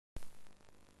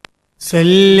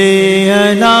सल्ले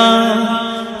अला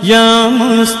या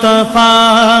मुस्तफा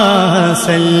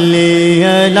सल्ले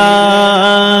अला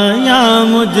या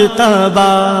मुजतबा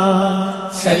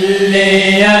सल्ले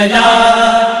अला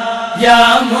या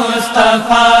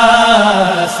मुस्तफा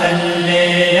सल्ले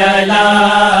अला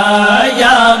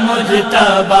या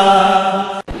मुजतबा।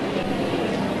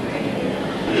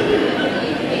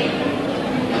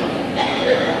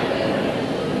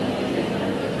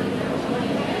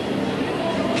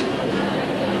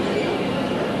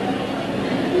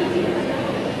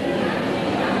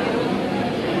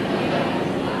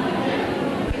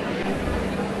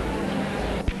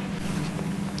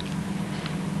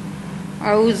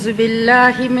 अऊज़ु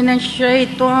बिल्लाहि मिनश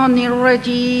शैतानिर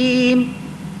रजीम।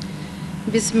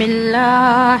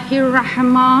 बिस्मिल्लाहिर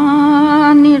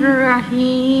रहमानिर रहीम।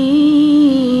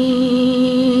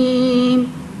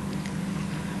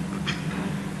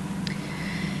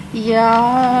 या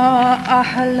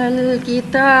अहलल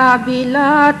किताबि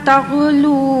ला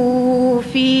तग़लू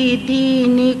फ़ी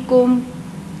दीनिकुम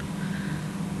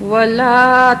वला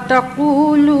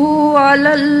तक़ूलू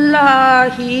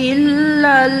अलल्लाहि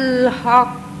इल्लल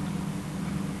हक़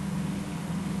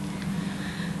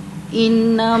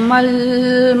इन्नमल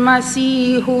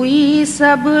मसीहु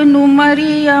ईसा इब्नु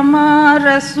मरियम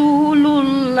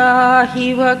रसूलुल्लाहि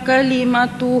व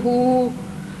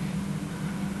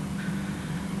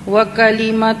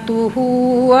कलिमतुहु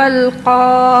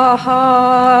अलक़ाहा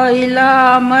इला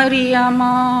मरियम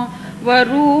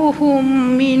वरूहुम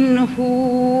मिन्हु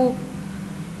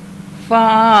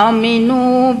फ़ामिनू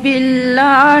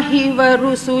बिल्लाहि व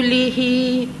रुसुलिहि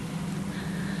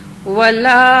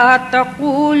वला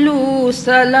तक़ूलू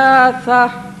सलासा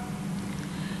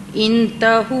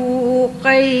इंतहू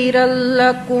खैरल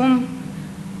लकुम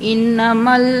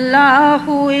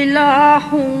इन्नमल्लाहु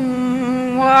इलाहुम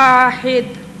वाहिद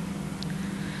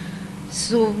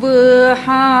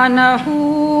सुब्हानहु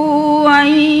अन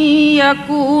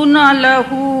यकूना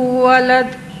लहू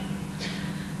वलद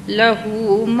लहू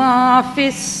मा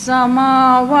फिस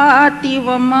समावाति व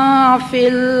मा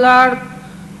फिल अर्द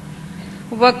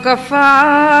वकफ़ा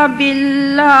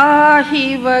बिल्लाहि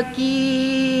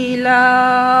वकीला।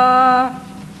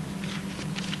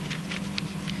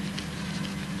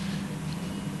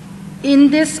 In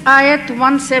this ayat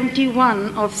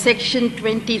 171 of section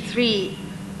 23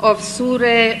 of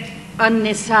Surah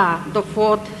An-Nisa, the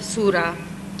 4th surah,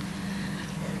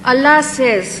 Allah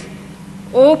says,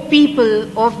 O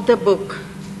people of the book,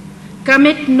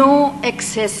 commit no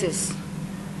excesses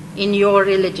in your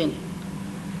religion,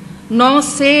 nor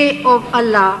say of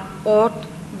Allah aught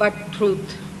but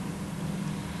truth.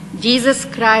 Jesus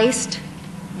Christ,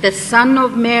 the son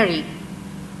of Mary,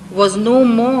 was no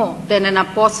more than an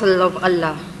apostle of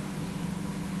Allah,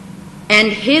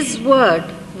 and his word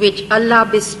which Allah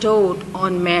bestowed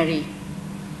on Mary,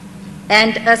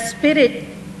 and a spirit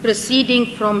proceeding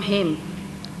from him.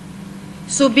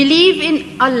 So believe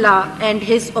in Allah and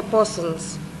his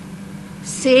apostles.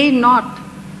 Say not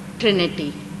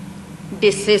Trinity.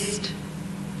 Desist.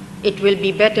 It will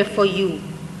be better for you.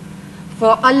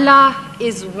 For Allah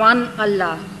is one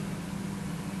Allah.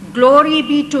 Glory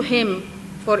be to him,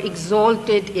 for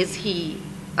exalted is he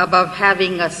above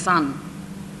having a son.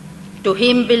 To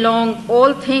him belong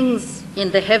all things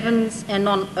in the heavens and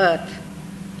on earth,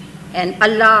 and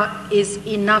Allah is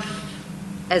enough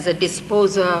as a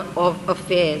disposer of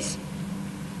affairs.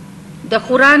 The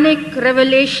Quranic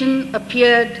revelation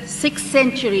appeared 6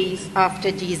 centuries after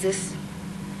Jesus,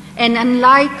 and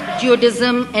unlike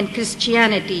Judaism and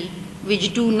Christianity,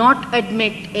 which do not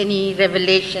admit any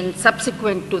revelation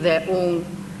subsequent to their own,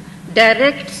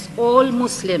 directs all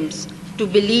Muslims to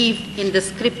believe in the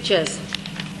scriptures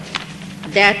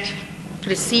that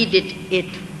preceded it.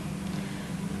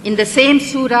 In the same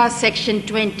surah, section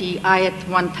 20, ayat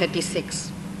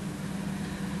 136,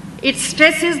 it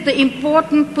stresses the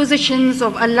important positions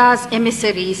of Allah's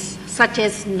emissaries such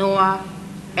as Noah,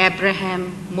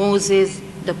 Abraham, Moses,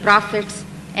 the prophets,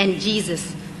 and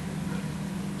Jesus.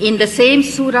 In the same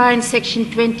surah, in section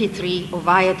 23 of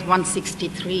ayat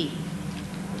 163.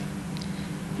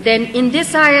 Then in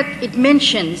this ayat, it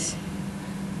mentions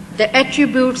the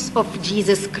attributes of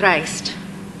Jesus Christ,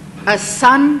 a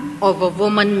son of a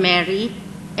woman Mary,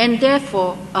 and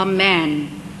therefore a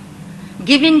man,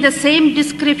 giving the same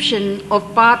description of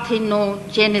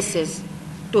parthenogenesis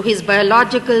to his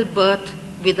biological birth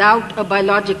without a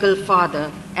biological father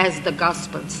as the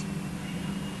Gospels,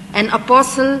 an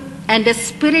apostle and a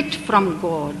spirit from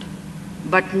God,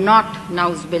 but not,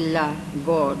 Nauz-billah,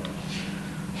 God.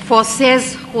 For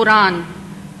says Quran,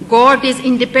 God is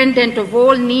independent of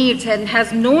all needs and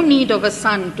has no need of a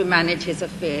son to manage his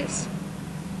affairs.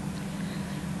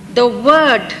 The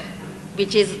word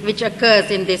which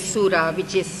occurs in this surah,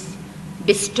 which is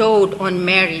bestowed on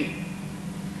Mary,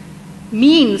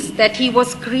 means that he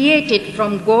was created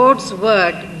from God's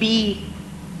word, be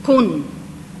kun,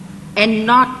 and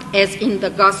not as in the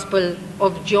Gospel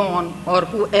of John or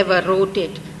whoever wrote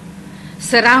it,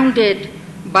 surrounded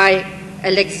by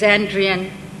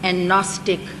Alexandrian and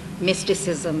Gnostic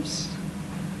mysticisms.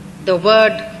 The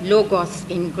word logos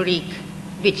in Greek,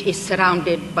 which is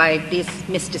surrounded by this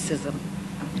mysticism.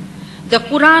 The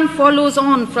Quran follows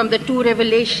on from the two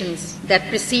revelations that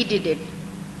preceded it,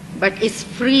 but is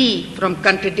free from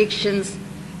contradictions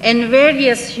and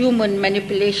various human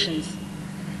manipulations,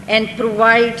 and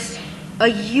provides a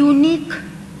unique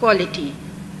quality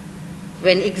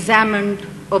when examined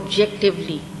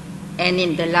objectively and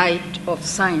in the light of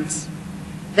science.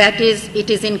 That is, it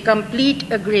is in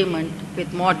complete agreement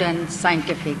with modern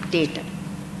scientific data.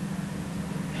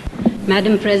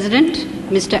 Madam President,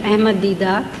 Mr. Ahmed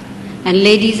Deedat, and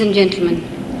ladies and gentlemen,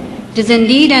 it is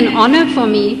indeed an honor for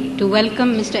me to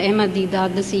welcome Mr. Ahmed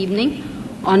Deedat this evening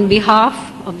on behalf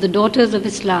of the Daughters of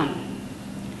Islam.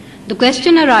 The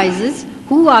question arises,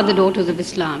 who are the Daughters of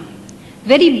Islam?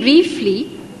 Very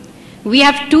briefly, we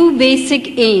have two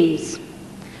basic aims.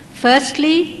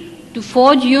 Firstly, to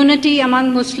forge unity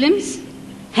among Muslims,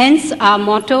 hence our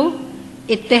motto,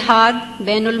 Ittihad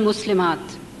Bainul Muslimat.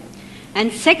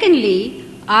 And secondly,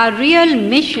 our real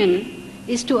mission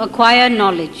is to acquire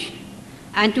knowledge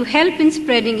and to help in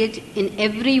spreading it in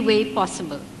every way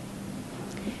possible.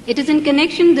 It is in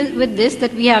connection with this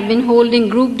that we have been holding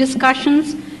group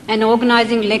discussions and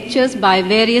organizing lectures by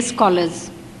various scholars.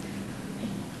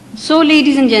 So,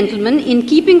 ladies and gentlemen, in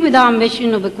keeping with our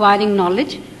mission of acquiring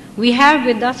knowledge, we have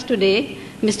with us today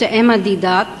Mr. Ahmed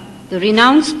Deedat, the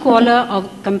renowned scholar of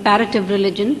comparative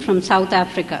religion from South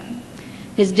Africa.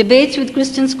 His debates with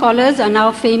Christian scholars are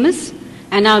now famous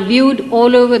and are viewed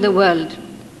all over the world.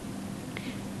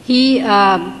 He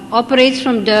operates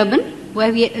from Durban,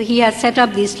 where he has set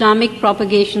up the Islamic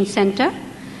Propagation Center,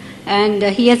 and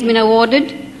he has been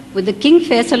awarded with the King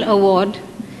Faisal Award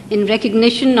in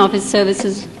recognition of his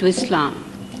services to Islam.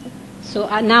 So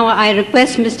now I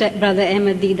request Mr. Brother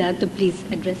Ahmed Deedat to please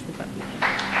address the public.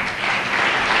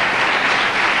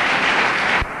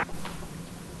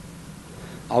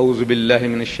 أعوذ بالله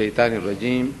من الشيطان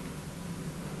الرجيم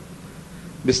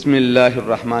بسم الله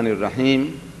الرحمن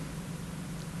الرحيم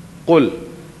قل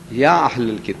يا أهل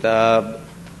الكتاب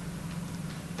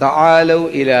تعالوا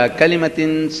إلى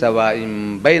كلمة سواء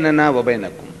بيننا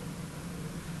وبينكم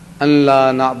أن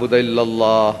لا نعبد إلا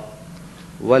الله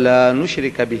ولا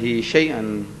نشرك به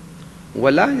شيئا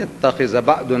ولا يتخذ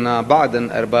بعضنا بعضا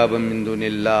أربابا من دون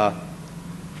الله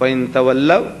فإن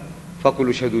تولوا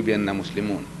فقولوا اشهدوا بأننا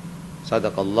مسلمون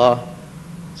صدق الله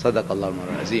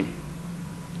العظيم.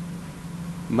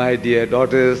 My dear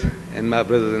daughters and my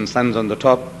brothers and sons on the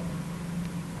top,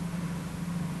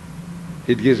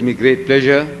 it gives me great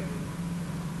pleasure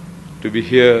to be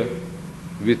here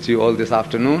with you all this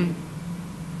afternoon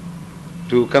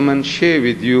to come and share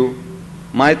with you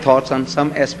my thoughts on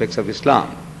some aspects of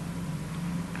Islam.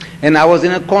 And I was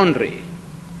in a quandary.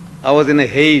 I was in a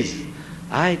haze.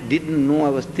 I didn't know. I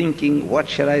was thinking, what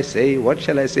shall I say? What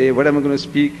shall I say? What am I going to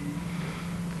speak?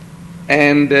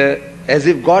 And as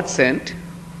if God sent,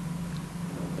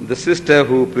 the sister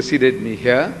who preceded me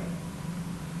here,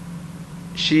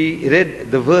 she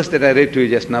read the verse that I read to you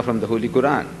just now from the Holy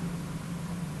Quran.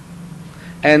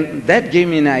 And that gave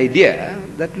me an idea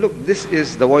that, look, this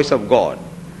is the voice of God.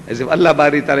 As if Allah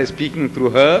Bari Ta'ala is speaking through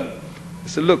her.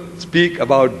 So look, speak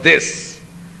about this.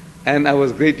 And I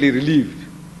was greatly relieved.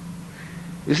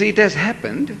 You see, it has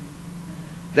happened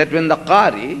that when the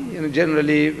Qari,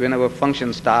 generally when our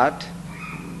functions start,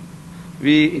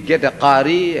 we get a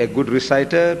Qari, a good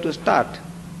reciter, to start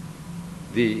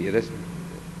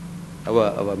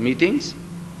our meetings.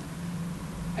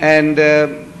 And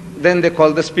then they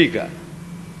call the speaker.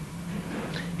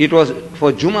 It was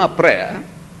for Jummah prayer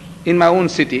in my own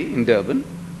city, in Durban.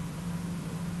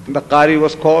 The Qari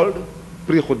was called,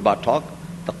 pre-khutbah talk.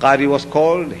 The Qari was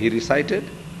called, he recited.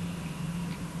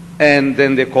 And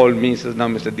then they called me, says, now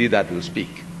Mr. Deedat will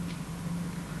speak.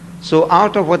 So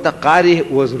out of what the Qari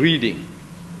was reading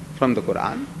from the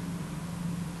Quran,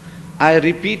 I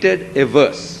repeated a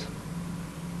verse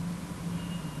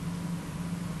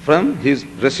from his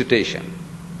recitation.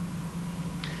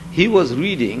 He was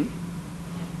reading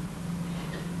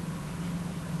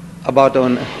about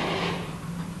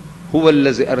هو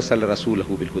الذي أرسل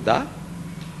رسوله بالهدى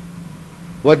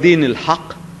ودين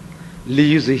الحق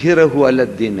ليظهره على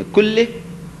الدين كله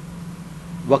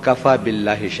وكفى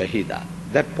بالله شهيدا.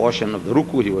 That portion of the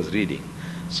ruku he was reading.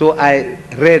 So I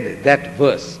read that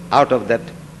verse out of that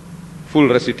full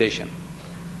recitation.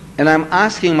 And I'm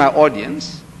asking my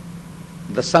audience,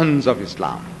 the sons of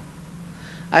Islam,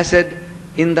 I said,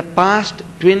 in the past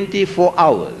 24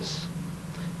 hours,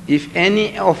 if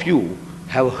any of you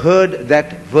have heard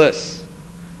that verse,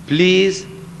 please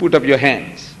put up your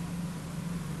hands.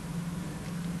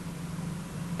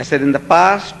 I said, in the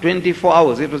past 24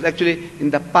 hours, it was actually in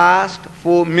the past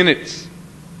 4 minutes,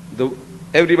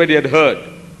 everybody had heard.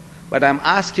 But I'm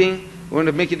asking, I want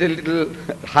to make it a little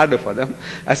harder for them.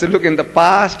 I said, look, in the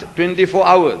past 24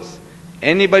 hours,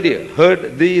 anybody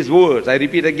heard these words? I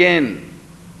repeat again.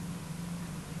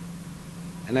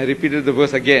 And I repeated the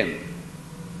verse again.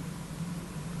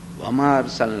 Wamar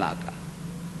Salnaka.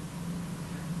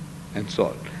 And so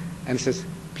on. And it says,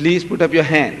 please put up your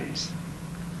hands.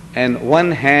 And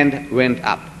one hand went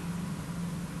up.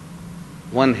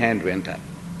 One hand went up.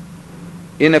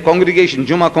 In a congregation,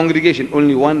 Jummah congregation,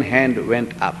 only one hand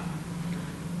went up.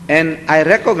 And I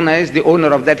recognized the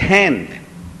owner of that hand.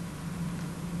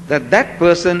 That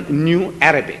person knew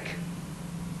Arabic.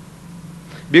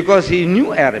 Because he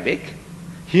knew Arabic,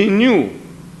 he knew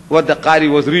what the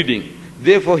Qari was reading.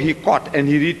 Therefore he caught and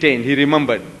he retained, he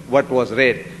remembered what was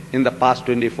read in the past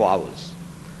 24 hours.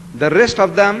 The rest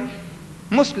of them,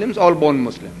 Muslims, all born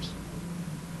Muslims.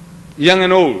 Young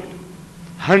and old,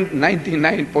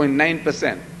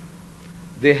 99.9%.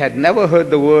 They had never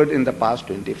heard the word in the past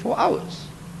 24 hours.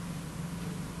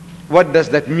 What does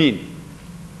that mean?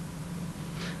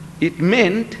 It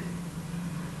meant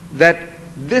that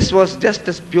this was just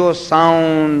as pure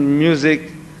sound,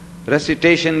 music,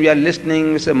 recitation. We are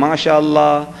listening, we say,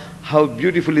 MashaAllah, how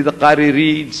beautifully the Qari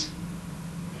reads.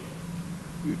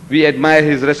 We admire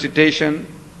his recitation.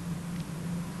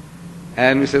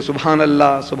 And we say,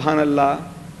 Subhanallah, Subhanallah.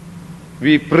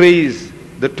 We praise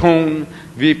the tone,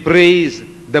 we praise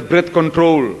the breath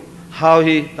control. How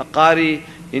the Qari,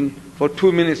 for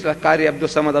 2 minutes, the Qari Abdul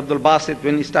Samad Abdul Basit,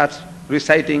 when he starts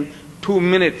reciting, 2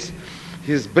 minutes,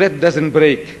 his breath doesn't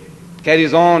break.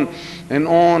 Carries on and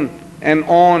on and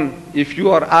on. If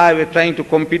you or I were trying to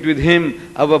compete with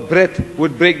him, our breath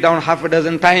would break down half a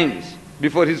dozen times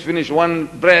before he's finished one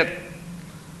breath.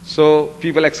 So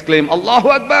people exclaim, Allahu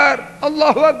Akbar,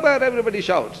 Allahu Akbar, everybody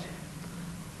shouts.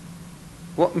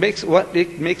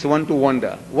 It makes one to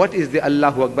wonder, what is the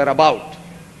Allahu Akbar about?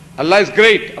 Allah is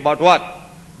great, about what?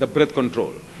 The breath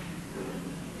control.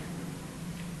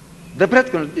 The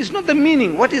breath control. It's not the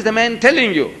meaning. What is the man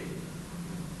telling you?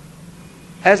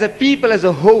 As a people, as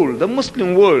a whole, the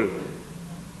Muslim world,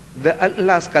 the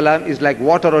Allah's kalam is like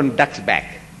water on duck's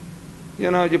back. You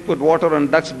know, you put water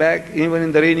on duck's back, even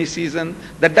in the rainy season,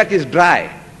 the duck is dry.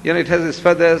 You know, it has its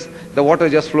feathers, the water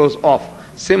just flows off.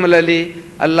 Similarly,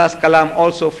 Allah's kalam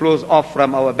also flows off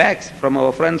from our backs, from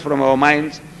our fronts, from our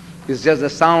minds. It's just the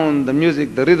sound, the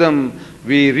music, the rhythm.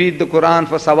 We read the Quran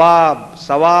for sawab,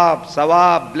 sawab,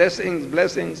 sawab, blessings,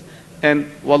 blessings. And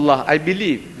wallah, I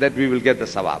believe that we will get the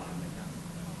sawab.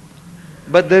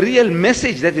 But the real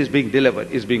message that is being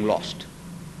delivered is being lost.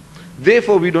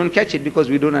 Therefore, we don't catch it because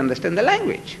we don't understand the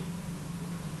language.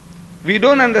 We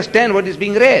don't understand what is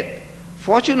being read.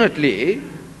 Fortunately,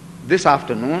 this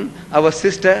afternoon, our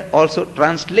sister also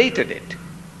translated it.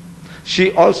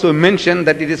 She also mentioned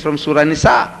that it is from Surah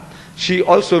Nisa. She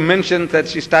also mentioned that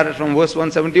she started from verse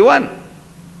 171.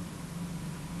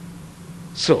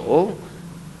 So,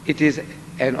 it is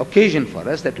an occasion for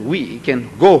us that we can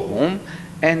go home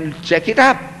and check it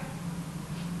up.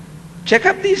 Check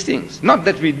up these things. Not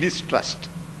that we distrust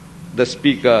the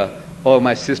speaker or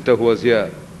my sister who was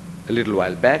here a little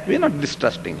while back. We're not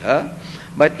distrusting her.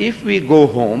 But if we go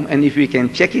home and if we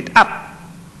can check it up,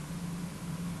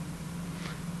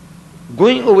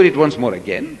 going over it once more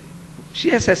again, she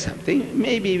has said something,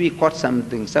 maybe we caught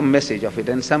something, some message of it,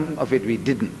 and some of it we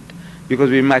didn't, because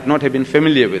we might not have been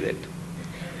familiar with it.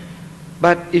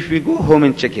 But if we go home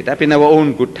and check it up in our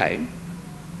own good time,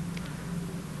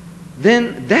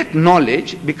 then that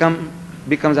knowledge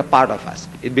becomes a part of us.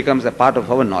 It becomes a part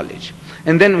of our knowledge.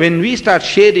 And then when we start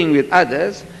sharing with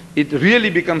others, it really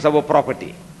becomes our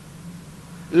property.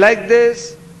 Like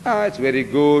this, it's very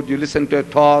good, you listen to a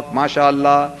talk,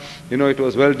 mashallah, you know, it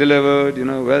was well delivered, you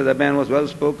know, well, the man was well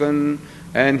spoken,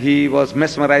 and he was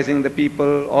mesmerizing the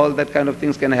people, all that kind of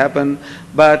things can happen,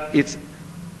 but it's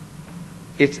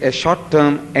a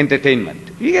short-term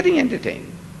entertainment. We're getting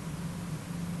entertained.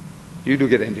 You do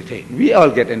get entertained. We all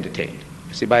get entertained.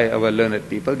 You see, by our learned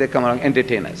people, they come along,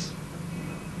 entertain us.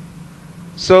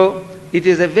 So, it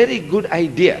is a very good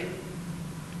idea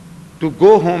to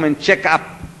go home and check up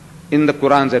in the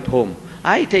Qurans at home.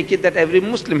 I take it that every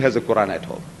Muslim has a Quran at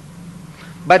home.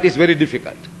 But it's very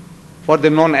difficult. for the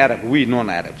non-Arab, we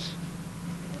non-Arabs.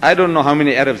 I don't know how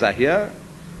many Arabs are here.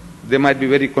 They might be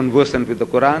very conversant with the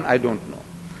Quran, I don't know.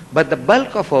 But the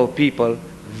bulk of our people,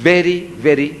 very,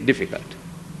 very difficult.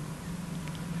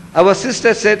 Our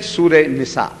sister said Surah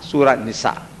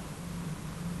Nisa.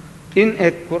 In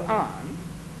a Quran,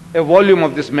 a volume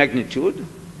of this magnitude,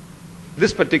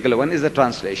 this particular one is a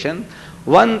translation,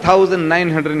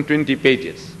 1920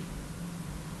 pages.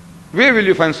 Where will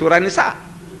you find Surah Nisa?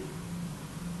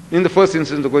 In the first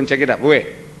instance, go and check it up.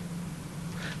 Where?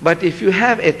 But if you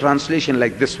have a translation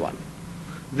like this one,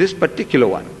 this particular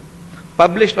one,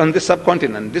 published on this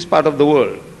subcontinent, this part of the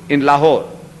world, in Lahore,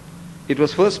 it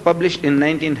was first published in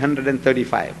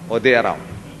 1935 or there around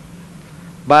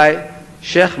by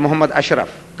Sheikh Muhammad Ashraf,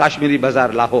 Kashmiri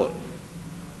Bazaar, Lahore.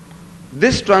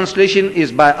 This translation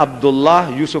is by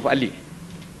Abdullah Yusuf Ali.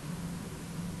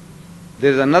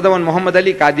 There is another one, Muhammad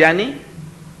Ali Qadiani.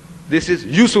 This is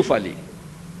Yusuf Ali.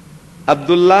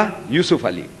 Abdullah Yusuf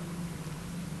Ali.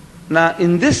 Now,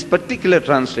 in this particular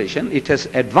translation, it has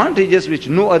advantages which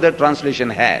no other translation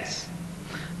has.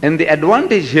 And the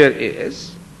advantage here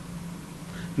is,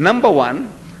 number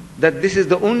one, that this is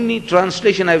the only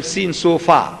translation I've seen so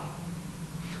far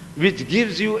which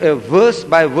gives you a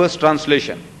verse-by-verse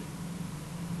translation.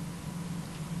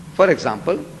 For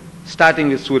example, starting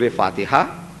with Surah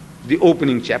Fatiha, the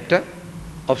opening chapter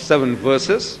of 7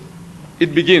 verses,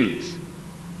 it begins,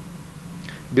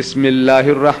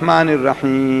 Bismillahir Rahmanir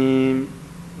Rahim.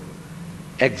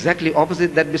 Exactly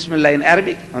opposite that Bismillah in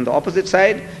Arabic. On the opposite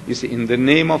side, you see, in the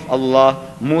name of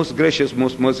Allah, most gracious,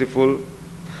 most merciful.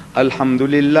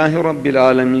 Alhamdulillahi Rabbil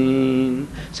Alameen.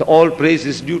 So all praise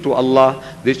is due to Allah,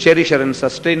 the cherisher and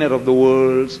sustainer of the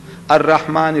worlds.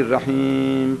 Ar-Rahmanir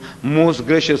Rahim, most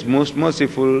gracious, most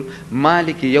merciful.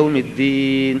 Maliki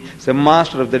Yawmiddin, the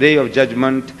master of the day of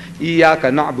judgment.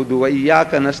 Iyaka na'budu wa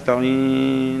iyaka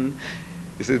nasta'een.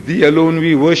 He says, Thee alone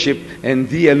we worship and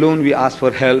Thee alone we ask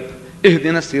for help.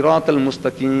 Ihdina siratal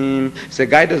mustaqim. Say,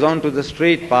 guide us on to the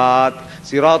straight path.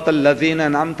 Siratal ladhina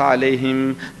an'amta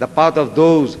alayhim. The path of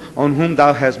those on whom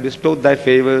Thou hast bestowed Thy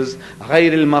favors.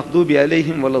 Ghayril maghdubi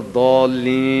alayhim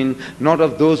waladdallin. Not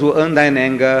of those who earn Thine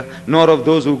anger, nor of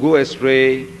those who go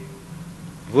astray.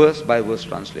 Verse by verse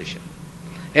translation.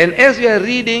 And as you are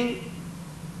reading,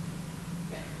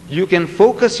 you can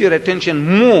focus your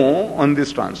attention more on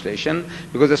this translation,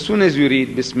 because as soon as you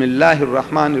read Bismillahir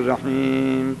Rahmanir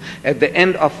Rahim, at the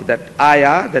end of that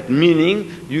ayah, that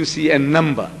meaning, you see a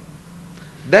number.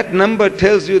 That number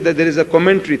tells you that there is a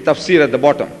commentary, tafsir at the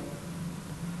bottom.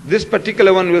 This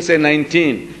particular one will say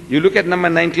 19. You look at number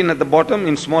 19 at the bottom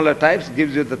in smaller types,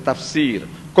 gives you the tafsir,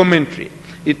 commentary.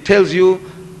 It tells you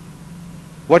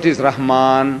what is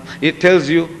Rahman, it tells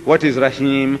you what is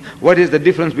Rahim, what is the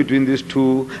difference between these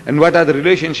two, and what are the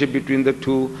relationship between the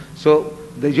two. So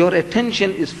your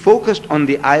attention is focused on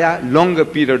the ayah longer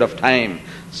period of time.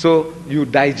 So you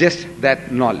digest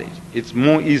that knowledge. It's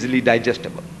more easily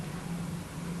digestible.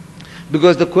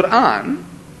 Because the Quran,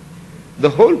 the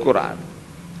whole Quran,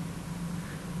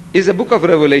 is a book of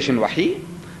revelation, wahi,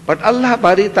 but Allah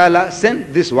Bari Ta'ala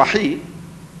sent this wahi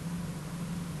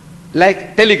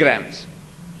like telegrams.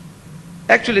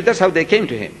 Actually, that's how they came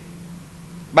to him,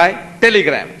 by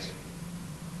telegrams.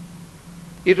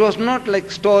 It was not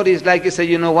like stories like you say,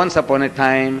 you know, once upon a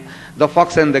time, the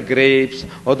fox and the grapes,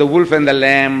 or the wolf and the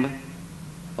lamb,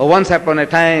 or once upon a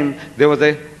time, there was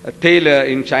a tailor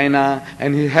in China,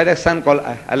 and he had a son called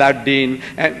Aladdin,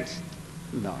 and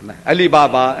Ali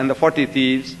Baba and the 40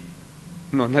 thieves.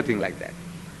 No, nothing like that.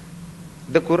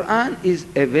 The Quran is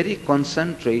a very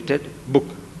concentrated book.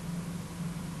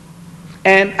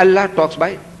 And Allah talks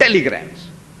by telegrams.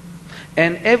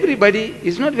 And everybody,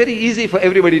 it's not very easy for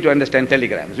everybody to understand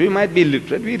telegrams. We might be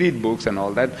literate, we read books and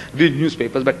all that, read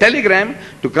newspapers, but telegram,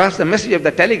 to grasp the message of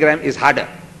the telegram is harder.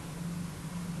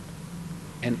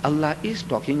 And Allah is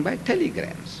talking by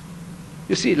telegrams.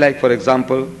 You see, like for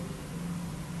example,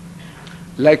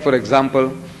 our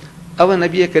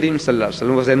Nabi Kareem Sallallahu Alaihi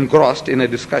Wasallam was engrossed in a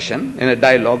discussion, in a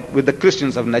dialogue with the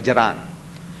Christians of Najran.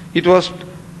 It was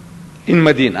in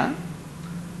Medina.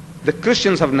 The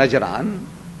Christians of Najran,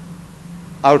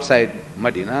 outside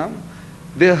Medina,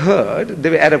 they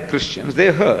were Arab Christians,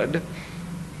 they heard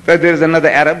that there is another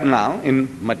Arab now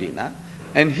in Medina,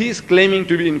 and he is claiming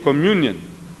to be in communion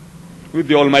with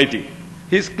the Almighty.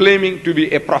 He is claiming to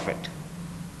be a prophet.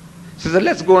 So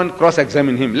let's go and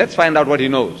cross-examine him. Let's find out what he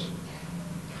knows.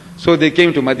 So they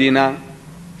came to Medina,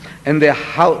 and they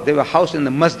were housed in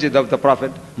the masjid of the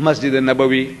Prophet, Masjid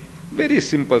al-Nabawi, very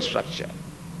simple structure.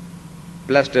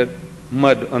 Plastered,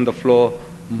 mud on the floor,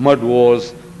 mud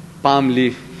walls, palm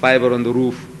leaf, fiber on the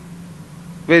roof.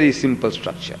 Very simple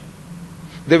structure.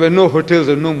 There were no hotels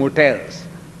or no motels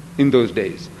in those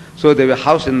days. So they were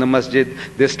housed in the masjid,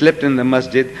 they slept in the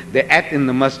masjid, they ate in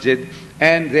the masjid,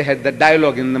 and they had the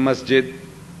dialogue in the masjid.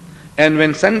 And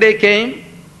when Sunday came,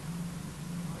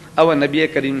 our Nabi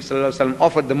Kareem Sallallahu Alaihi Wasallam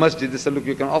offered the masjid. They said, look,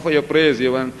 you can offer your prayers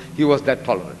here. He was that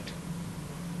tolerant.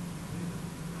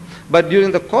 But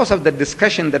during the course of the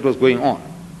discussion that was going on,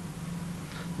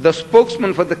 the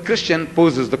spokesman for the Christian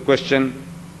poses the question,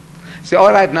 say,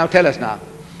 all right, now tell us now,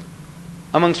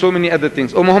 among so many other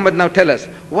things, oh Muhammad, now tell us,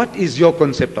 what is your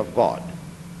concept of God?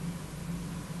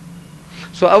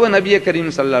 So our Nabi Kareem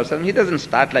Sallallahu Alaihi Wasallam, he doesn't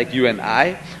start like you and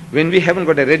I. When we haven't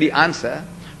got a ready answer,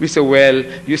 we say, well,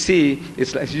 you see,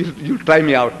 it's like, you'll try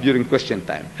me out during question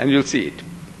time, and you'll see it.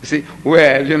 You see,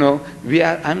 well, you know,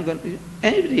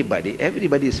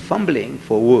 everybody is fumbling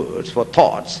for words, for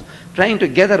thoughts, trying to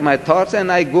gather my thoughts,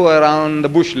 and I go around the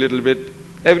bush a little bit.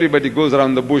 Everybody goes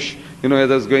around the bush, you know,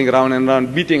 others going around and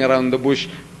around, beating around the bush,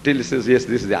 till he says, yes,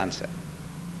 this is the answer.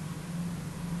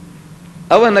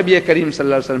 Our Nabi Kareem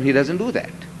Sallallahu Alaihi Wasallam, he doesn't do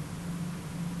that.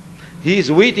 He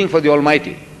is waiting for the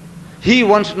Almighty. He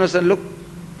wants to know, say, look,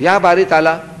 Ya Bari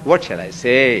Ta'ala, what shall I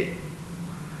say?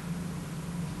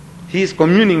 He is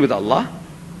communing with Allah.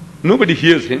 Nobody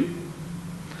hears him.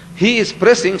 He is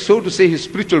pressing, so to say, his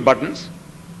spiritual buttons,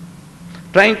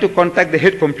 trying to contact the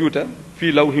head computer,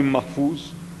 fi lawhim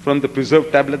mahfuz, from the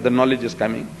preserved tablet, the knowledge is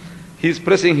coming. He is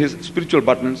pressing his spiritual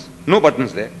buttons. No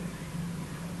buttons there.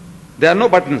 There are no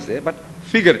buttons there, but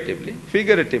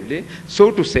figuratively,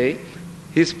 so to say,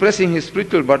 he is pressing his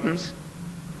spiritual buttons.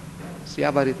 Ya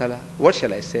Bari Ta'ala, what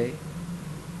shall I say?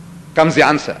 Comes the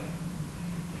answer.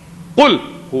 Qul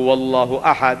huwallahu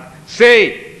ahad.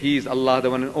 Say, he is Allah, the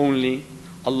one and only.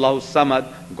 Allahu Samad,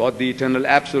 God the eternal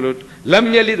absolute. Lam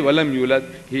yalid wa lam yulad.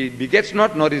 He begets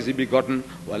not, nor is he begotten.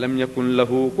 Wa lam yakun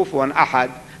lahu kufuwan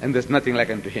ahad. And there's nothing like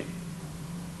unto him.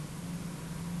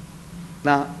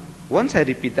 Now, once I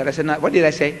repeat that, I said, now, what did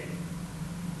I say?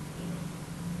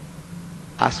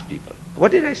 Ask people.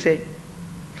 What did I say?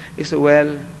 He said,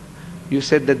 well, you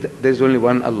said that there's only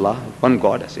one Allah, one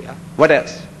God. I say, yeah. What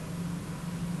else?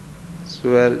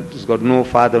 So, well, it's got no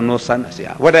father, no son. I say,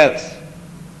 yeah. What else?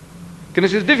 Can you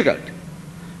see it's difficult?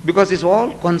 Because it's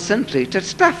all concentrated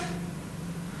stuff.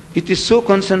 It is so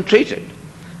concentrated.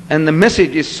 And the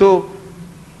message is so,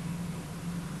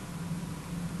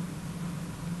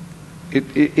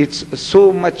 it's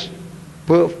so much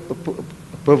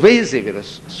pervasive.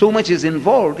 So much is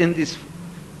involved in these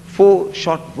 4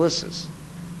 short verses.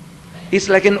 It's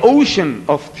like an ocean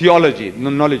of theology, the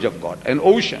knowledge of God, an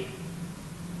ocean.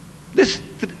 This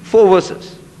 4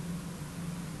 verses.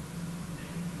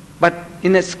 But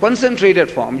in a concentrated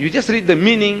form, you just read the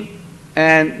meaning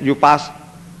and you pass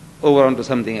over onto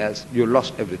something else. You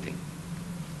lost everything.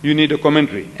 You need a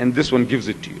commentary, and this one gives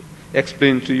it to you.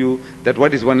 Explains to you that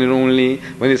what is one and only,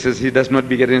 when it says he does not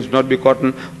beget and is not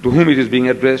begotten, to whom it is being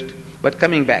addressed. But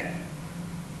coming back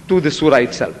to the surah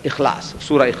itself, Ikhlas,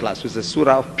 Surah Ikhlas, which is a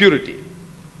surah of purity.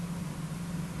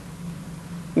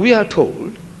 We are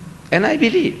told, and I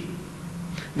believe,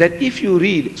 that if you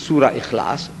read Surah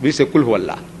Ikhlas, we say Kul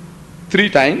Huwallah 3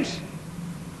 times,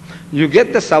 you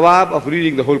get the sawab of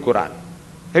reading the whole Quran.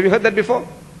 Have you heard that before?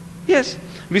 Yes.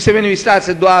 We say when we start,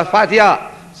 say Dua Fatiha.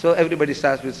 So everybody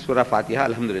starts with Surah Fatiha,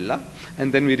 Alhamdulillah.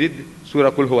 And then we read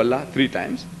Surah Kul Huwallah 3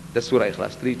 times. The Surah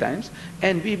Ikhlas 3 times.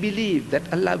 And we believe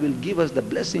that Allah will give us the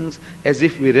blessings as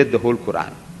if we read the whole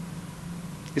Quran.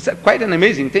 It's quite an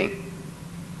amazing thing.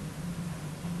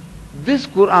 This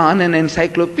Quran, an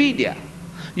encyclopedia.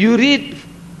 You read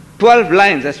 12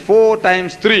 lines, that's 4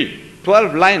 times 3.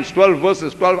 12 lines, 12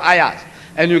 verses, 12 ayahs.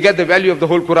 And you get the value of the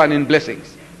whole Quran in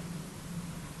blessings.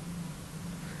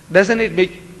 Doesn't it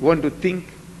make you want to think,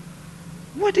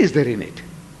 what is there in it?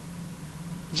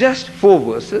 Just 4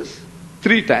 verses,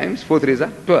 3 times, 4 3s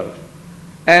are 12.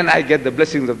 And I get the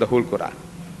blessings of the whole Quran.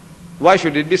 Why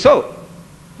should it be so?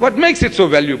 What makes it so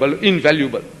valuable,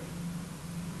 invaluable?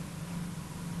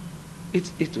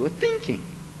 It's worth thinking.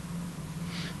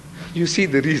 You see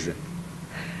the reason.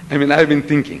 I mean, I've been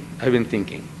thinking.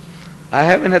 I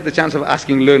haven't had the chance of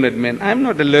asking learned men. I'm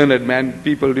not a learned man.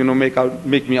 People,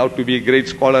 make me out to be a great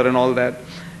scholar and all that.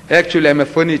 Actually, I'm a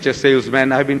furniture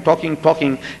salesman. I've been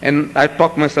talking, and I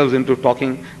talk myself into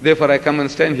talking. Therefore, I come and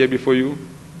stand here before you.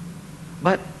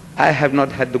 But I have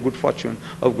not had the good fortune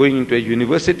of going into a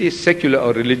university, secular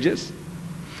or religious.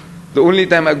 The only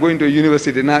time I go into a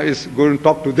university now is go and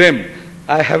talk to them.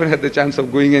 I haven't had the chance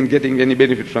of going and getting any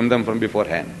benefit from them from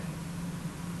beforehand.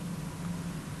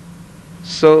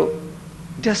 So,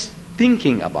 just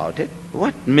thinking about it,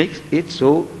 what makes it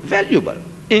so valuable,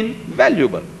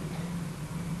 invaluable?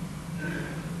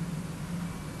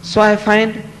 So I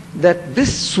find that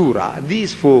this surah,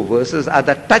 these 4 verses, are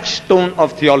the touchstone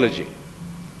of theology.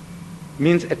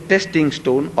 Means a testing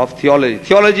stone of theology.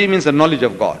 Theology means the knowledge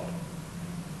of God.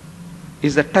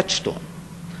 Is the touchstone.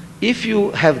 If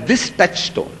you have this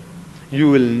touchstone, you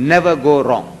will never go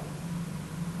wrong.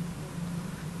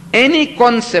 Any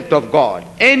concept of God,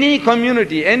 any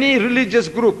community, any religious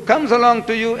group comes along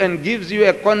to you and gives you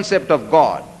a concept of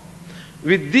God.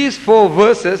 With these 4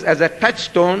 verses as a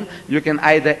touchstone, you can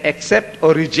either accept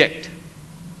or reject.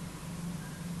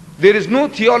 There is no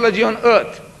theology on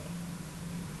earth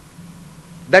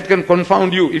that can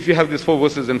confound you if you have these 4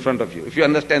 verses in front of you, if you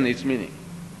understand its meaning.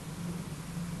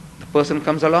 The person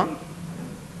comes along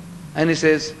and he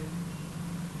says,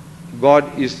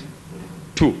 God is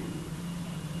 2.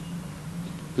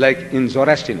 Like in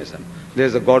Zoroastrianism,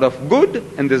 there's a God of good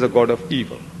and there's a God of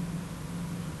evil.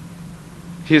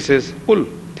 He says,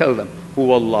 tell them,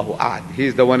 Huwallahu ahad. He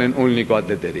is the one and only God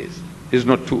that there is. He is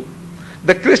not 2.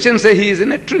 The Christians say he is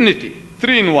in a trinity,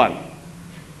 3 in 1.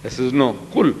 He says, no,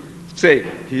 say,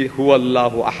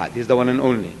 Huwallahu ahad. He is the one and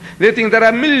only. They think there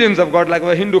are millions of gods like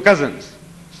our Hindu cousins.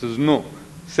 He says, no,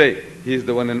 say, he is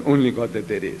the one and only God that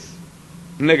there is.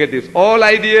 Negatives, all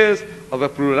ideas of a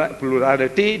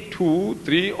plurality, 2,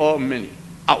 3 or many.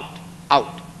 Out,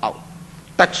 out, out.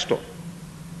 Touchstone.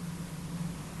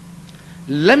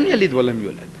 Lam yalid wa lam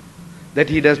yulad. That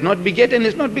he does not beget and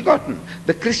is not begotten.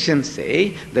 The Christians say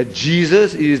that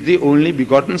Jesus is the only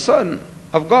begotten Son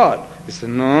of God. They say,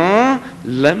 no,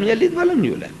 lam yalid wa lam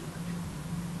yulad.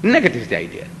 Negative is the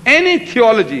idea. Any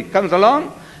theology comes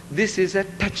along, this is a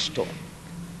touchstone.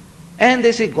 And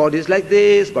they say, God is like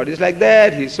this, God is like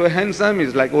that, he's so handsome,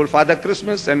 he's like old Father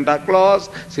Christmas, Santa Claus,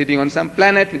 sitting on some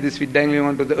planet with his feet dangling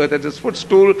onto the earth as his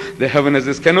footstool, the heaven as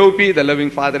his canopy, the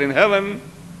loving Father in heaven.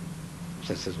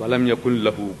 So it says, وَلَمْ يَكُنْ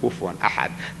لَهُ كُفُوًا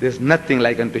أَحَدٍ. There's nothing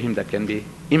like unto him that can be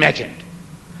imagined.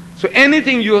 So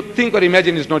anything you think or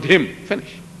imagine is not him.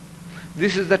 Finish.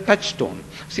 This is the touchstone.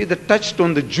 See, the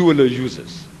touchstone the jeweler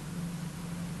uses.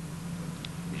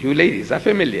 You ladies are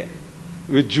familiar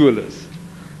with jewelers.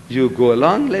 You go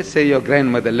along, let's say your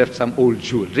grandmother left some old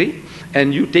jewelry,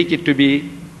 and you take it to be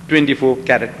 24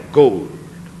 karat gold.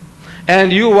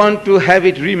 And you want to have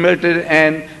it remelted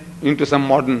and into some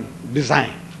modern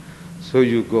design. So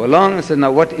you go along and say,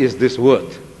 now what is this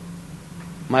worth?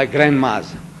 My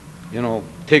grandma's,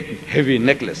 thick, heavy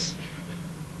necklace.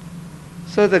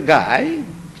 So the guy,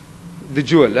 the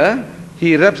jeweler,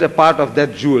 he rubs a part of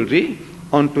that jewelry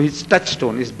onto his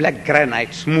touchstone, his black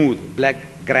granite, smooth black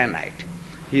granite.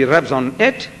 He rubs on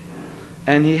it,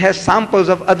 and he has samples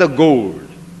of other gold.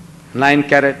 9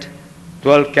 karat,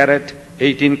 12 karat,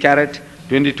 18 karat,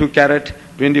 22 karat,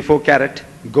 24 karat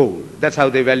gold. That's how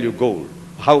they value gold,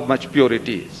 how much pure it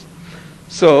is.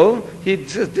 So he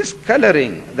says, this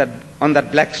coloring that on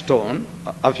that black stone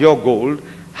of your gold,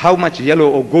 how much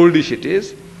yellow or goldish it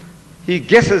is, he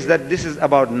guesses that this is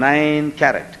about 9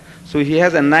 karat. So he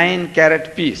has a 9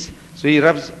 karat piece. So he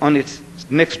rubs on it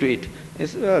next to it. He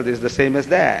says, well, this is the same as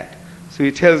that. So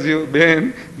he tells you,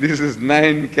 Ben, this is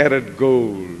 9 karat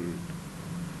gold.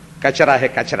 Kachara hai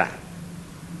kachara.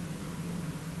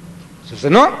 So he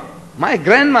says, no, my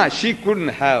grandma, she couldn't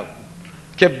have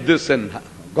kept this and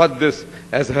got this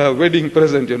as her wedding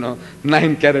present,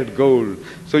 9 karat gold.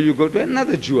 So you go to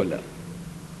another jeweler.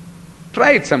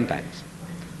 Try it sometimes.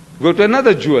 Go to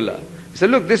another jeweler. He said,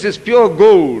 look, this is pure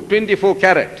gold, 24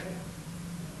 karat,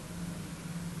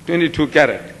 22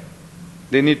 karat.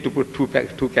 They need to put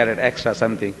 2 karat extra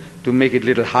something to make it a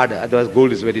little harder. Otherwise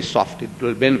gold is very soft. It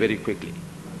will bend very quickly.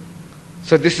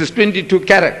 So this is 22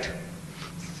 karat.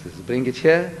 Says, bring it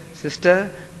here, sister.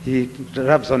 He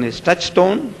rubs on his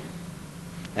touchstone.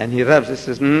 And he rubs. He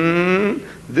says,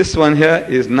 this one here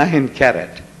is 9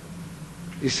 karat.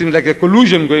 It seems like a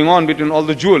collusion going on between all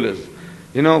the jewelers.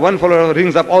 One fellow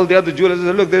rings up all the other jewelers and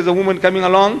says, look, there's a woman coming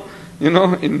along,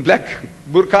 in black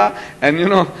burqa, and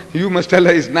you must tell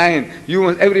her it's 9.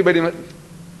 Everybody must.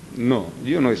 No,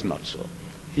 it's not so.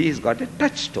 He's got a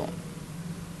touchstone.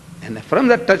 And from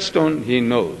that touchstone, he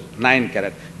knows 9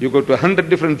 karat. You go to 100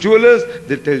 different jewelers,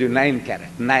 they'll tell you 9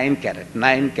 karat, 9 karat,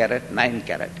 9 karat, 9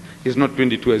 karat. It's not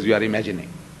 22 as you are imagining.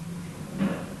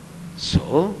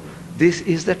 So, this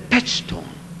is the touchstone.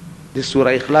 This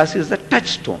Surah Ikhlas is the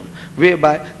touchstone,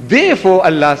 whereby, therefore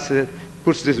Allah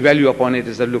puts this value upon it.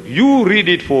 He says, look, you read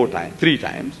it 3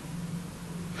 times.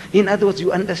 In other words,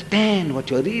 you understand what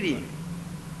you're reading.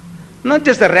 Not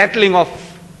just the rattling of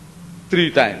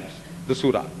 3 times, the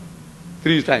surah.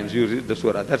 3 times you read the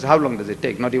surah. That's how long does it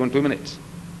take? Not even 2 minutes.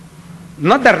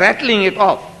 Not the rattling it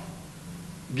off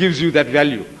gives you that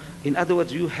value. In other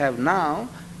words, you have now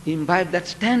imbibed that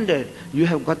standard. You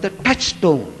have got the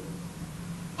touchstone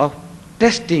of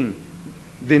testing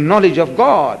the knowledge of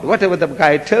God. Whatever the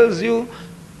guy tells you,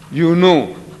 you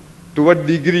know to what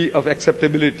degree of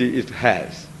acceptability it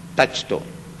has. Touchstone.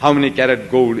 How many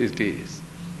carat gold it is.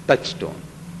 Touchstone.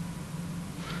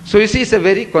 So you see, it's a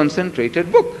very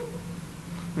concentrated book.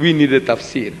 We need a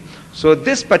tafsir. So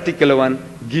this particular one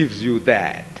gives you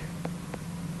that.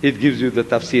 It gives you the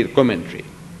tafsir commentary.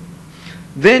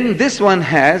 Then this one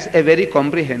has a very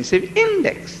comprehensive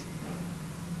index.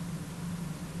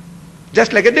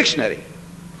 Just like a dictionary.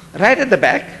 Right at the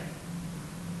back,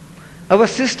 our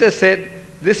sister said,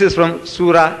 this is from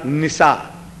Surah Nisa.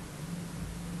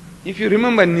 If you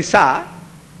remember Nisa,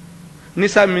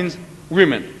 Nisa means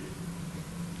women,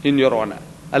 in your honor.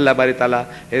 Allah Bari Ta'ala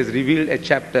has revealed a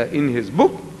chapter in His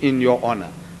book in your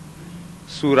honor.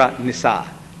 Surah Nisa.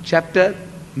 Chapter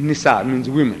Nisa means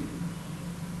women.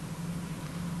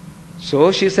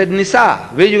 So she said Nisa.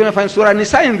 Where are you going to find Surah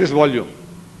Nisa in this volume?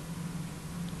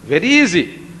 Very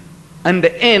easy. And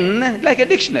the N, like a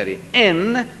dictionary.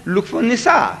 N, look for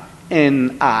Nisa.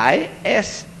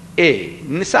 N-I-S-A.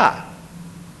 Nisa.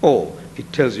 Oh,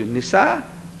 it tells you Nisa,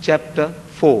 chapter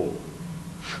 4.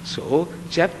 So,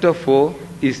 chapter 4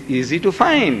 is easy to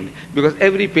find because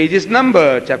every page is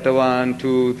numbered. Chapter 1,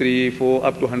 2, 3, 4,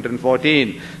 up to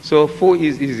 114. So, 4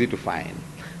 is easy to find.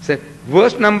 So,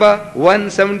 verse number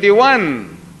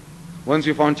 171. Once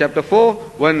you found chapter 4,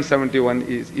 171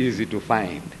 is easy to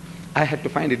find. I had to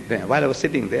find it there. While I was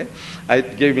sitting there, I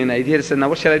gave me an idea. I said, now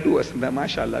what shall I do? I said,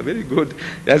 mashallah, very good.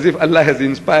 As if Allah has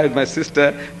inspired my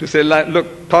sister to say,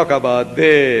 look, talk about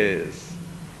this.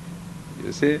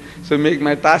 You see? So make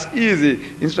my task easy.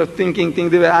 Instead of thinking,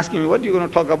 they were asking me, what are you going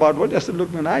to talk about? What? I said,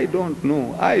 look, man, I don't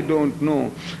know.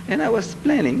 And I was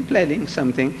planning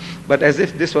something. But as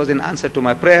if this was an answer to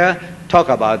my prayer, talk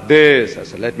about this. I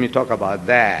said, let me talk about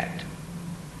that.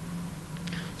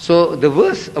 So the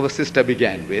verse our sister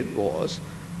began with was,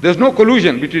 there's no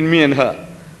collusion between me and her.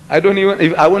 I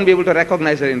won't be able to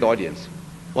recognize her in the audience.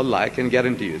 Wallah, I can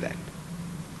guarantee you that.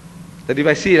 That if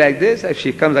I see like this, if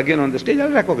she comes again on the stage,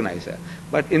 I'll recognize her.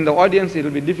 But in the audience, it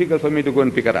will be difficult for me to go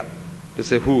and pick her up. To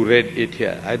say, who read it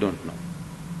here? I don't know.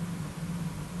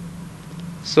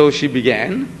 So she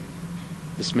began,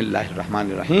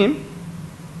 Bismillahirrahmanirrahim.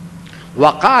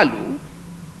 وَقَالُوا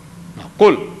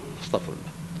قُلْ Astaghfirullah.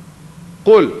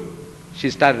 Qul.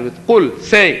 She started with Qul,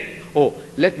 say. Oh,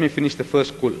 let me finish the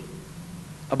first Qul.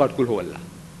 About Qul Huwallah.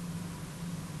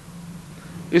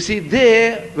 You see,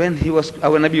 there, when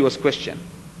our Nabi was questioned,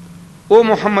 Oh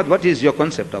Muhammad, what is your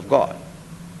concept of God?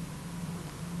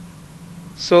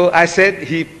 So I said,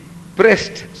 he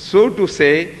pressed, so to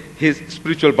say, his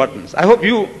spiritual buttons. I hope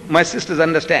you, my sisters,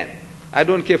 understand. I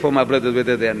don't care for my brothers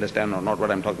whether they understand or not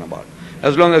what I'm talking about.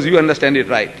 As long as you understand it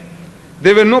right.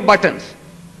 There were no buttons.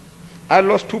 I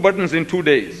lost 2 buttons in 2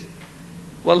 days.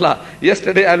 Wallah,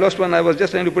 yesterday I lost one, I was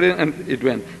just trying to put it in and it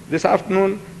went. This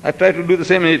afternoon, I tried to do the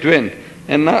same and it went.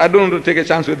 And now I don't want to take a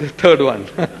chance with the 3rd one.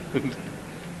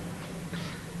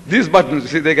 These buttons, you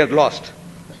see, they get lost.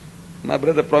 My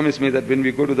brother promised me that when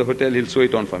we go to the hotel, he'll sew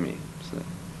it on for me.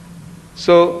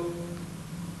 So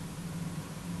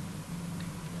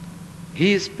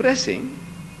he is pressing,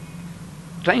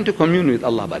 trying to commune with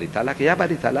Allah Bari Ta'ala. Ya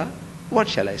Bari Ta'ala, what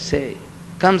shall I say?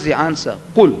 Comes the answer,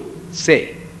 Qul,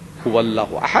 say,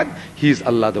 Huwallahu Ahad, He is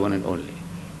Allah, the one and only.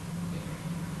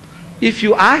 If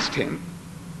you asked him,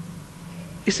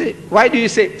 he say, why do you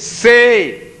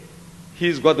say, He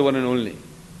is God, the one and only?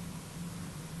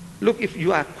 Look, if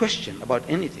you are questioned about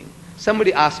anything,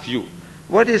 somebody asks you,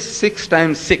 what is 6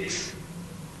 times 6?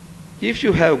 If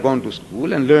you have gone to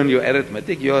school and learned your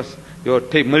arithmetic, your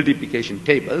multiplication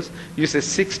tables, you say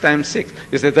 6 times 6,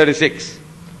 you say 36.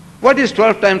 What is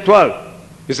 12 times 12?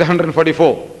 You say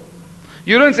 144.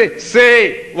 You don't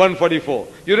say 144.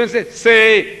 You don't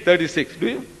say 36, do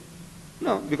you?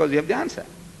 No, because you have the answer.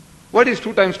 What is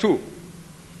 2 times 2?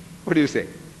 What do you say?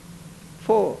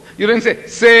 4. You don't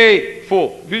say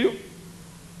 4, do you?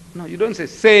 No, you don't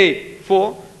say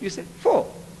 4, you say 4.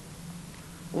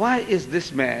 Why is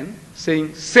this man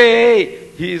saying,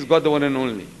 say He is God, the one and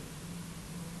only?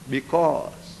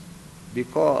 Because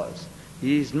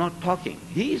he is not talking.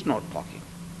 He is not talking.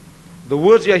 The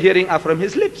words you are hearing are from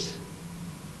his lips.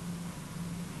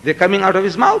 They're coming out of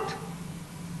his mouth.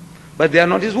 But they are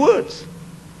not his words.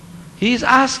 He is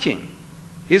asking.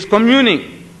 He is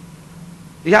communing.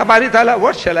 Ya Bari Ta'ala,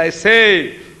 what shall I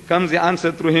say? Comes the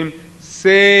answer through him.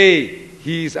 Say,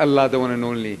 He is Allah, the one and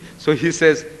only. So he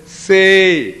says,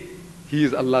 say, He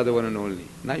is Allah, the one and only.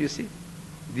 Now you see,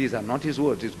 these are not his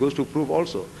words. It goes to prove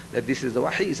also that this is the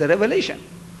wahi, it's a revelation.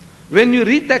 When you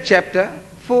read that chapter,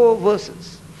 4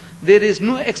 verses, there is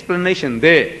no explanation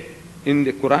there in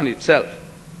the Quran itself.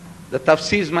 The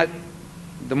tafseers might,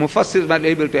 the mufassirs might be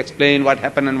able to explain what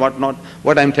happened and what not,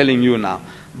 what I'm telling you now.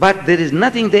 But there is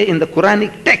nothing there in the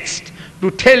Quranic text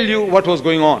to tell you what was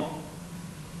going on.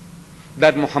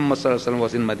 That Muhammad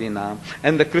was in Medina,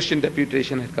 and the Christian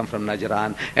deputation had come from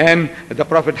Najran, and the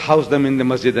Prophet housed them in the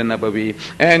Masjid al-Nabawi,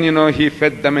 and he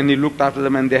fed them and he looked after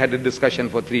them, and they had a discussion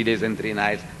for 3 days and 3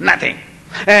 nights. Nothing.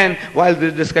 And while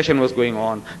the discussion was going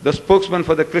on, the spokesman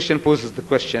for the Christian poses the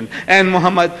question, and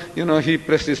Muhammad, he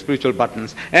pressed his spiritual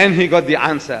buttons, and he got the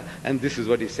answer, and this is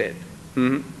what he said.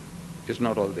 It's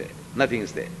not all there. Nothing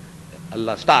is there.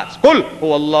 Allah starts, Qul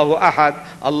huwa Allahu ahad,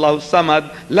 Allahu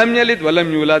samad, lam yalid wa lam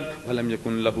yulad, wa lam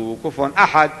yakun lahu kufuwan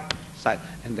ahad.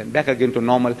 And then back again to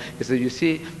normal. He says, you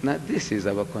see, now this is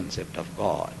our concept of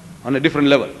God on a different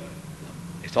level.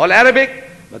 It's all Arabic,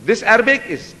 but this Arabic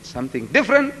is something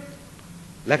different.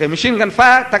 Like a machine gun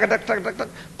fire, tak tak tak tak tak.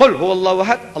 Qul huwa Allahu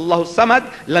ahad, Allahu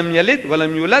samad, lam yalid wa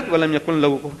lam yulad, wa lam yakun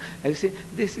lahu kufuwan. And you see,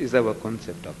 this is our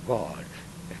concept of God.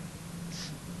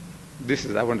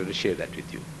 I wanted to share that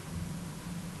with you.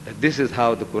 That this is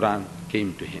how the Quran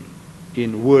came to him,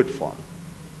 in word form.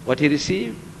 What he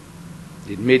received,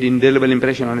 it made indelible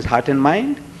impression on his heart and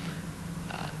mind,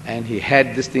 and he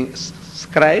had this thing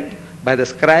scribed by the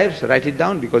scribes, write it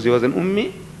down, because he was an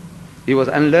ummi, he was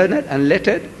unlearned,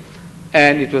 unlettered,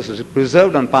 and it was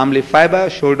preserved on palm leaf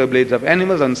fiber, shoulder blades of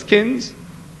animals, on skins,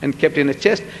 and kept in a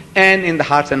chest, and in the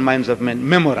hearts and minds of men,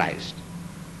 memorized.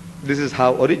 This is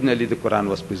how originally the Quran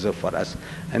was preserved for us.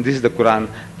 And this is the Quran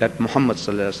that Muhammad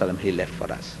sallallahu alaihi wasallam, he left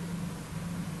for us.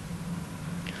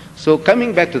 So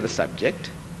coming back to the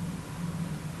subject,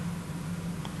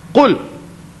 Qul,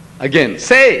 again,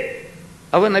 say.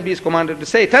 Our Nabi is commanded to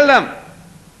say, tell them.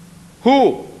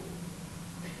 Who?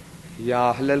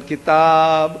 Ya Ahlal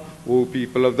Kitab, O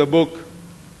people of the book.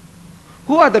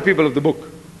 Who are the people of the book?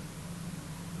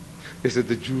 This is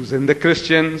the Jews and the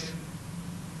Christians.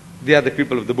 They are the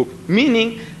people of the book.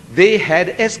 Meaning, they had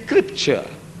a scripture.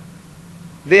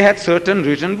 They had certain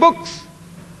written books.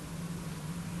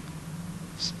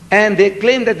 And they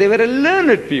claimed that they were a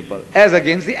learned people, as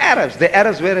against the Arabs. The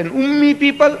Arabs were an ummi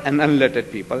people, an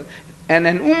unlettered people. And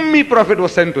an ummi prophet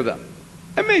was sent to them.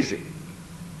 Amazing.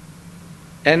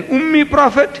 An ummi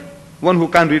prophet, one who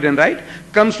can't read and write,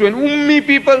 comes to an ummi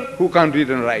people who can't read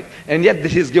and write. And yet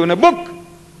he is given a book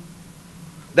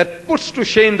that puts to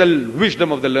shame the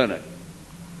wisdom of the learned.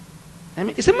 I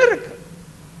mean, it's a miracle.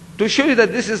 To show you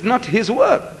that this is not his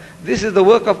work. This is the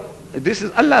work of, this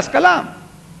is Allah's kalam.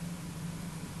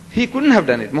 He couldn't have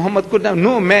done it. Muhammad couldn't have,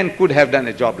 no man could have done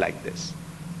a job like this.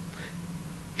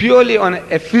 Purely on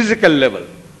a physical level,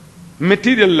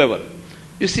 material level.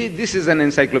 You see, this is an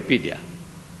encyclopedia.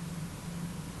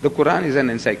 The Quran is an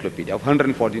encyclopedia of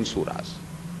 114 surahs.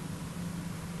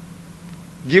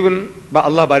 Given by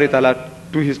Allah Bari Ta'ala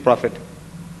to his Prophet,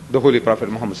 the Holy Prophet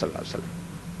Muhammad Sallallahu Alaihi Wasallam.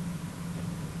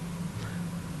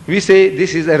 We say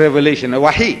this is a revelation, a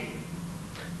wahi.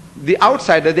 The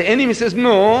outsider, the enemy says,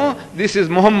 no, this is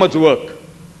Muhammad's work.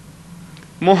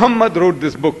 Muhammad wrote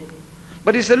this book.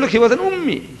 But he said, look, he was an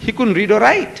ummi. He couldn't read or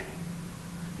write.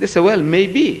 They say, well,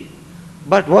 maybe.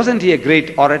 But wasn't he a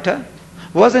great orator?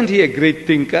 Wasn't he a great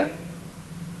thinker?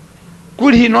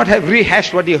 Could he not have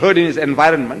rehashed what he heard in his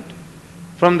environment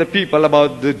from the people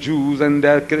about the Jews and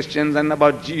the Christians and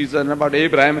about Jesus and about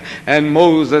Abraham and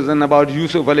Moses and about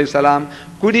Yusuf alayhi salam?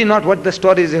 Could he not, what the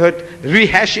stories he heard,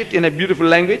 rehash it in a beautiful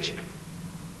language?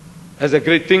 As a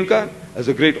great thinker, as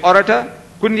a great orator,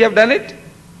 couldn't he have done it?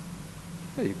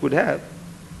 Well, he could have.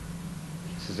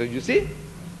 So you see,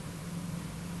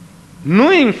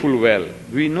 knowing full well,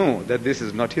 we know that this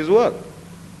is not his work.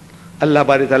 Allah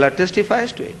Bari Ta'ala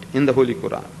testifies to it in the Holy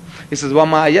Quran. He says,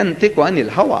 وَمَا يَنْتِقُ عَنِ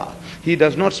الْهَوَىٰ. He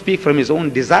does not speak from his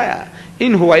own desire.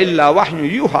 إِنْ هُوَ إِلَّا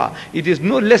وَحْيٌ يُوحَىٰ. It is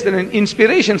no less than an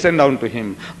inspiration sent down to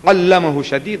him. عَلَّمَهُ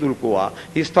شَدِيدُ الْقُوَىٰ.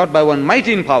 He is taught by one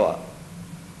mighty in power.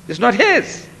 It's not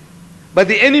his. But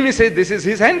the enemy says this is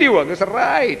his handiwork. It's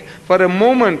right. For a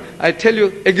moment, I tell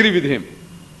you, agree with him.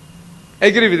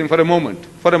 Agree with him for a moment.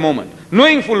 For a moment.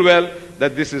 Knowing full well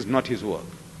that this is not his work.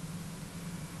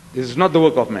 This is not the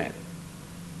work of man.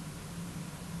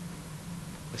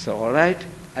 So, all right,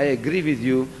 I agree with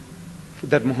you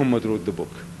that Muhammad wrote the book.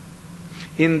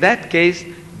 In that case,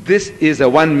 this is a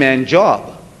one-man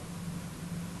job.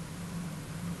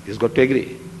 He's got to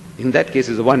agree. In that case,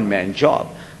 it's a one-man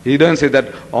job. He doesn't say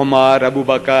that Omar, Abu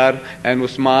Bakr, and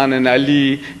Usman, and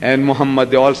Ali, and Muhammad,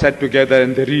 they all sat together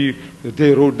and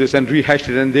they wrote this and rehashed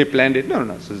it and they planned it.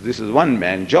 No. So this is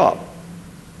one-man job.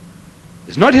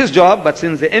 It's not his job, but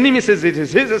since the enemy says it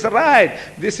is his, it's right.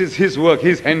 This is his work,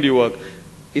 his handiwork.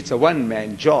 It's a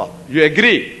one-man job. You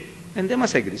agree? And they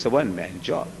must agree. It's a one-man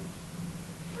job.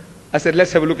 I said,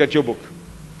 let's have a look at your book.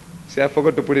 See, I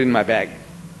forgot to put it in my bag.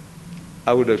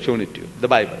 I would have shown it to you, the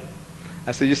Bible.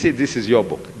 I said, you see, this is your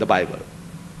book, the Bible.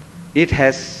 It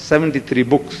has 73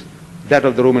 books, that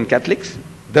of the Roman Catholics.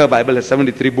 The Bible has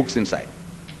 73 books inside.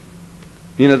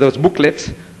 You know, those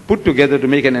booklets put together to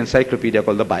make an encyclopedia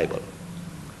called the Bible.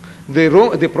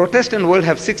 The Protestant world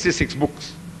have 66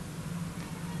 books.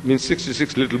 Means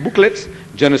 66 little booklets: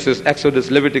 Genesis,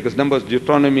 Exodus, Leviticus, Numbers,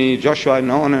 Deuteronomy, Joshua,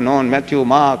 and on, Matthew,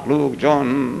 Mark, Luke,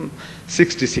 John,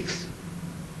 66.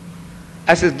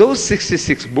 I said, those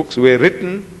 66 books were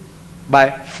written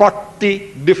by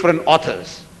 40 different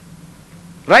authors.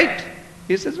 Right?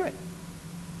 He says, right.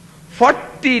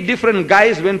 40 different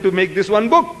guys went to make this one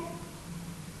book.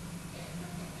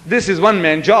 This is one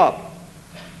man's job.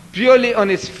 Purely on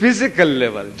its physical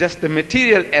level, just the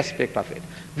material aspect of it.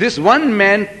 This one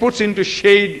man puts into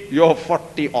shade your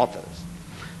 40 authors.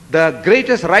 The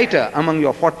greatest writer among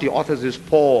your 40 authors is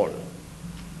Paul.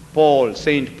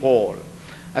 Saint Paul.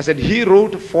 I said, he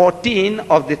wrote 14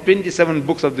 of the 27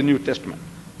 books of the New Testament.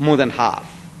 More than half.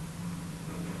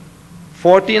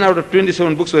 14 out of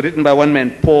 27 books were written by one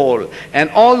man, Paul. And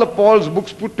all the Paul's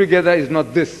books put together is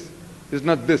not this. Is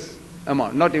not this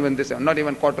amount. Not even this amount. Not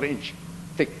even quarter inch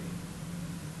thick.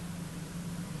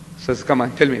 So come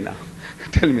on, tell me now.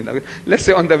 Tell me now. Let's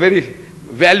say on the very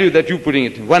value that you're putting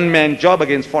it, one man job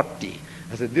against 40.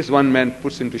 I said, this one man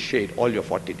puts into shade all your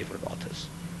 40 different authors.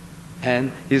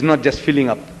 And he's not just filling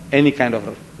up any kind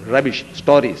of rubbish,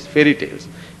 stories, fairy tales.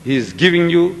 He's giving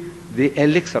you the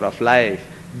elixir of life,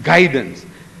 guidance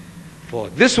for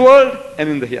this world and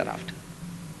in the hereafter.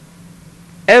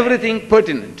 Everything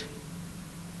pertinent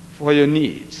for your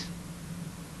needs.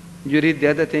 You read the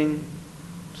other thing,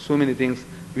 so many things,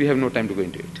 we have no time to go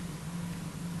into it.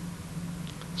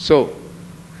 So,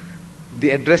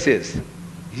 the address is,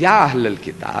 Ya Ahlul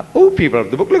Kitab, oh people of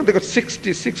the book, look, they got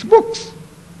 66 books.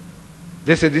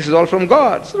 They say this is all from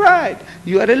God. That's right.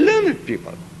 You are a learned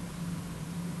people.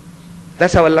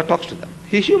 That's how Allah talks to them.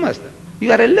 He humors them.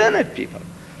 You are a learned people.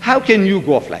 How can you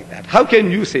go off like that? How can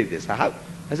you say this? How?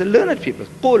 As a learned people.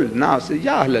 Qul, now say,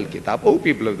 Ya Ahlul Kitab, oh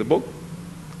people of the book,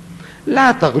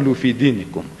 La taghlu fi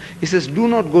dinikum. He says, do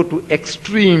not go to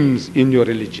extremes in your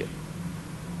religion.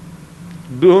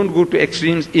 Don't go to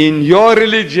extremes in your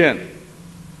religion.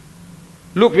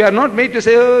 Look, we are not made to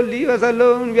say, oh, leave us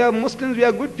alone, we are Muslims, we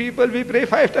are good people, we pray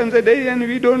 5 times a day and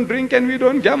we don't drink and we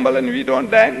don't gamble and we don't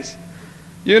dance.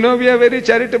 You know, we are very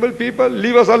charitable people,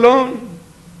 leave us alone.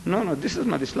 No, this is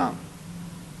not Islam.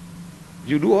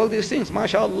 You do all these things,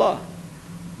 mashallah.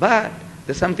 But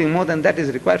there's something more than that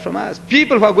is required from us.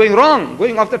 People who are going wrong,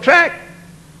 going off the track,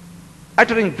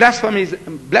 uttering blasphemies,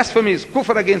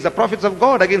 kufr against the prophets of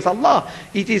God, against Allah.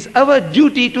 It is our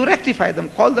duty to rectify them,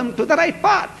 call them to the right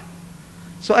path.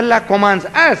 So Allah commands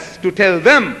us to tell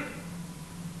them,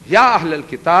 Ya Ahlul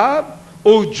Kitab,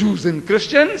 O Jews and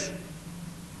Christians.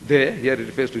 Here it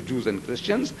refers to Jews and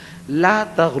Christians. La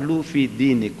taghlu fi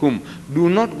dinikum. Do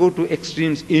not go to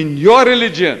extremes in your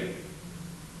religion.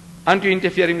 Aren't you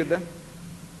interfering with them?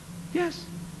 Yes.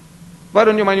 Why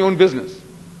don't you mind your own business?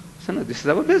 So no, this is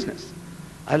our business.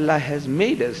 Allah has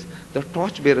made us the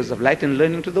torchbearers of light and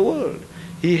learning to the world.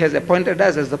 He has appointed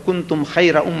us as the kuntum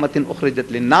khayra ummatin ukhrijat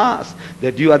linnas,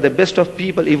 that you are the best of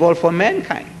people evolved for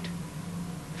mankind.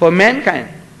 For mankind.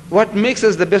 What makes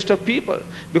us the best of people?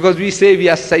 Because we say we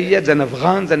are Sayyids and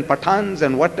Afghans and Pathans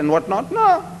and what not?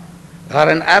 No. You are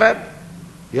an Arab,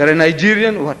 you are a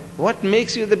Nigerian. What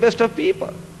makes you the best of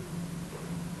people?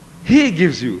 He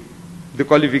gives you the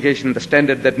qualification, the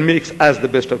standard that makes us the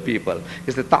best of people.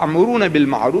 Is the ta'muruna bil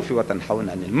ma'ruf wa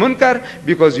tanhawna 'anil munkar,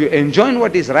 because you enjoin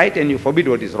what is right and you forbid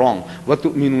what is wrong. Wa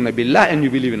tu'minuna billah, and you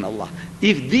believe in Allah.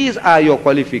 If these are your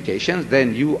qualifications,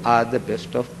 then you are the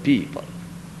best of people.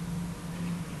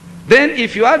 Then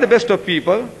if you are the best of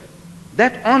people,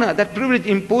 that honor, that privilege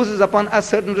imposes upon us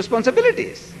certain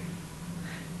responsibilities.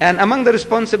 And among the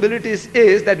responsibilities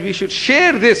is that we should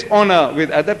share this honor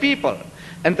with other people.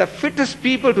 And the fittest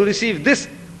people to receive this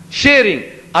sharing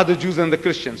are the Jews and the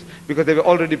Christians, because they were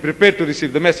already prepared to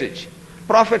receive the message.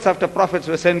 Prophets after prophets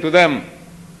were sent to them.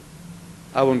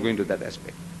 I won't go into that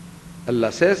aspect.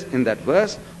 Allah says in that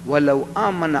verse, وَلَوْ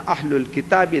آمَنَ أَحْلُ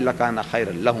الْكِتَابِ لَكَانَ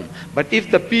خَيْرًا لَهُمْ. But if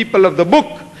the people of the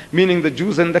book, meaning the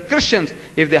Jews and the Christians,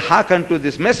 if they hearken to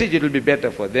this message, it will be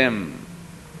better for them.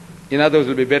 In other words,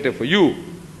 it will be better for you.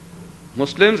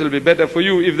 Muslims will be better for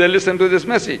you if they listen to this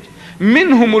message.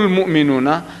 Minhumul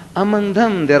mu'minuna, among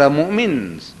them there are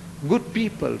mu'mins, good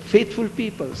people, faithful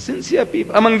people, sincere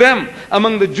people. Among them,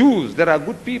 among the Jews, there are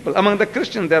good people. Among the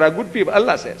Christians, there are good people.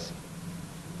 Allah says.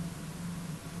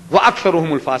 Wa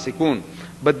aktharuhumul fasikun.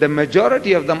 But the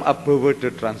majority of them are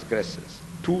perverted transgressors.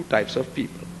 two types of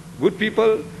people. Good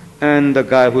people and the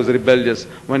guy who's rebellious,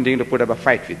 wanting to put up a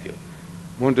fight with you,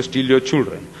 want to steal your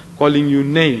children, calling you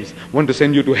names, want to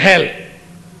send you to hell,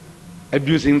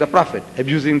 abusing the Prophet,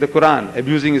 abusing the Quran,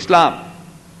 abusing Islam.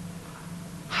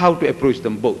 How to approach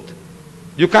them both?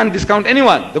 You can't discount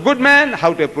anyone. The good man,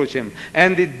 how to approach him.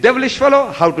 And the devilish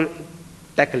fellow, how to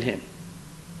tackle him.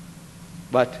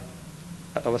 But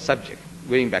our subject,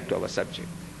 going back to our subject.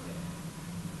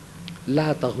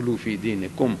 La taghlu fi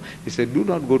dinikum. He said, do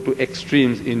not go to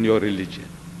extremes in your religion.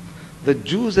 The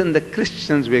Jews and the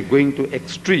Christians were going to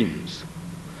extremes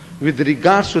with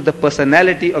regards to the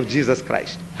personality of Jesus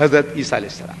Christ, Hazrat Isa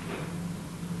alayhi salam.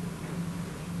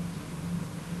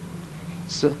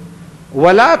 So,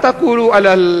 وَلَا تَقُولُوا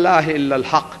عَلَى اللَّهِ إِلَّا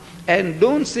الْحَقِّ. And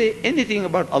don't say anything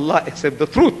about Allah except the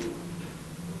truth.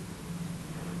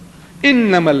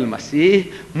 إِنَّمَا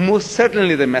الْمَسِيحِ. Most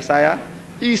certainly the Messiah,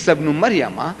 Isa ibn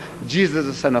Maryam, Jesus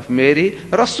the son of Mary,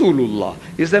 Rasulullah,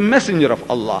 is a messenger of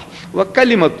Allah.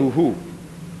 وَكَلِمَتُهُ.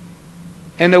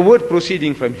 And a word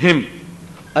proceeding from him.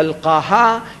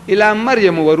 Alqaha ila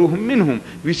Maryam wa ruhum minhum,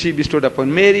 which he bestowed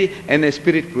upon Mary, and a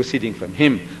spirit proceeding from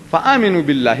him. فَآمِنُوا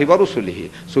بِاللَّهِ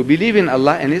وَرُسُلِهِ. So believe in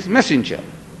Allah and his messenger.